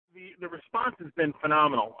the response has been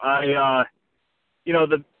phenomenal. The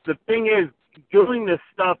thing is, doing this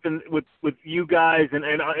stuff with you guys and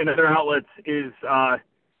other outlets is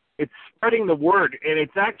it's spreading the word, and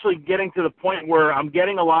it's actually getting to the point where I'm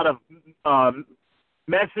getting a lot of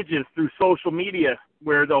messages through social media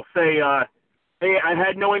where they'll say, hey, I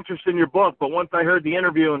had no interest in your book, but once I heard the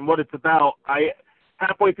interview and what it's about,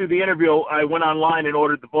 halfway through the interview, I went online and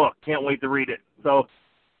ordered the book. Can't wait to read it. So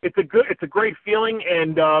it's a great feeling,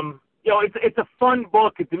 and it's a fun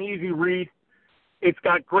book. It's an easy read. It's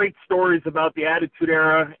got great stories about the Attitude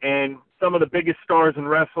Era and some of the biggest stars in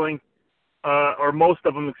wrestling, or most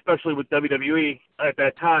of them, especially with WWE at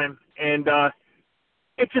that time. And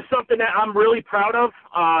it's just something that I'm really proud of.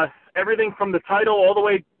 Everything from the title all the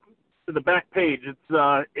way to the back page.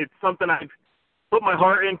 It's something I've put my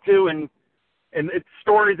heart into, and it's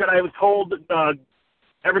stories that I was told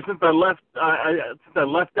ever since I left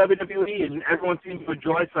WWE, and everyone seems to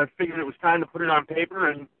enjoy. So I figured it was time to put it on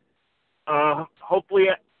paper, and hopefully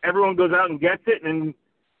everyone goes out and gets it. And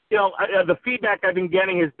the feedback I've been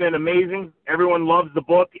getting has been amazing. Everyone loves the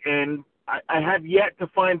book, and I have yet to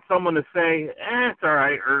find someone to say, it's all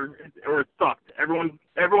right, or it sucked. Everyone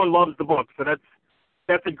loves the book, so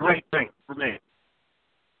that's a great thing for me.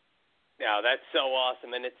 No, that's so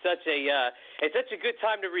awesome, and it's such a good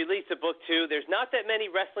time to release a book too. There's not that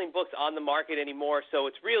many wrestling books on the market anymore, so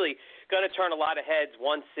it's really going to turn a lot of heads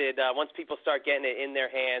once people start getting it in their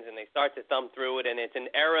hands and they start to thumb through it. And it's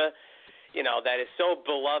an era, that is so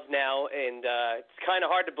beloved now, and it's kind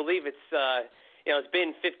of hard to believe it's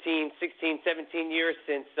been 15, 16, 17 years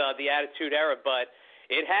since the Attitude Era, but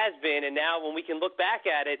it has been, and now when we can look back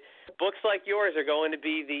at it, books like yours are going to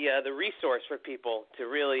be the resource for people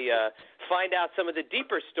to really find out some of the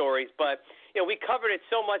deeper stories. But, we covered it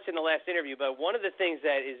so much in the last interview, but one of the things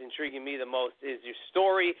that is intriguing me the most is your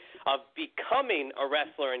story of becoming a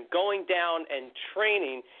wrestler and going down and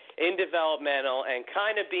training in developmental and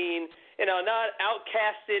kind of being, not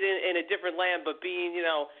outcasted in a different land, but being,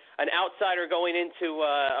 an outsider going into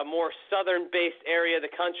a more southern-based area of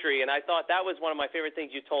the country. And I thought that was one of my favorite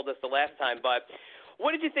things you told us the last time. But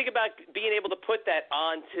what did you think about being able to put that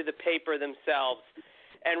onto the paper themselves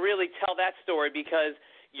and really tell that story? Because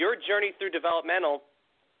your journey through developmental,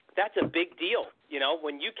 that's a big deal.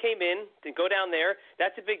 When you came in to go down there,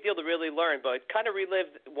 that's a big deal to really learn. But kind of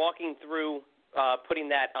relive walking through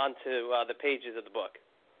putting that onto the pages of the book.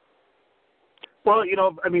 Well,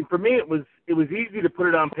 for me, it was easy to put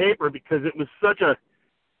it on paper because it was such a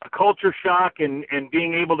culture shock, and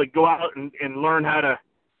being able to go out and learn how to,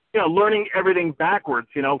 learning everything backwards,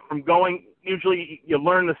 from going, usually you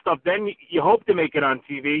learn the stuff, then you hope to make it on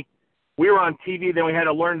TV. We were on TV, then we had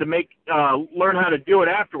to learn how to do it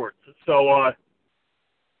afterwards. So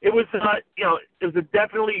it was, it was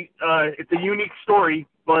it's a unique story,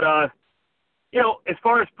 but, as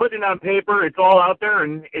far as putting it on paper, it's all out there,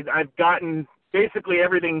 and I've gotten basically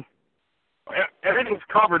everything's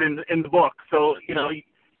covered in the book. So, you know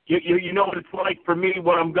what it's like for me,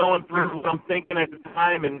 what I'm going through, what I'm thinking at the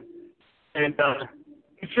time, and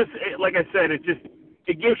it's just, like I said, it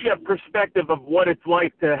gives you a perspective of what it's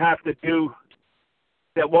like to have to do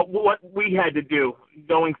that, what we had to do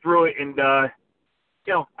going through it. And,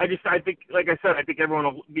 I think, like I said, I think everyone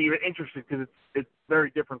will be interested because it's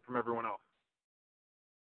very different from everyone else.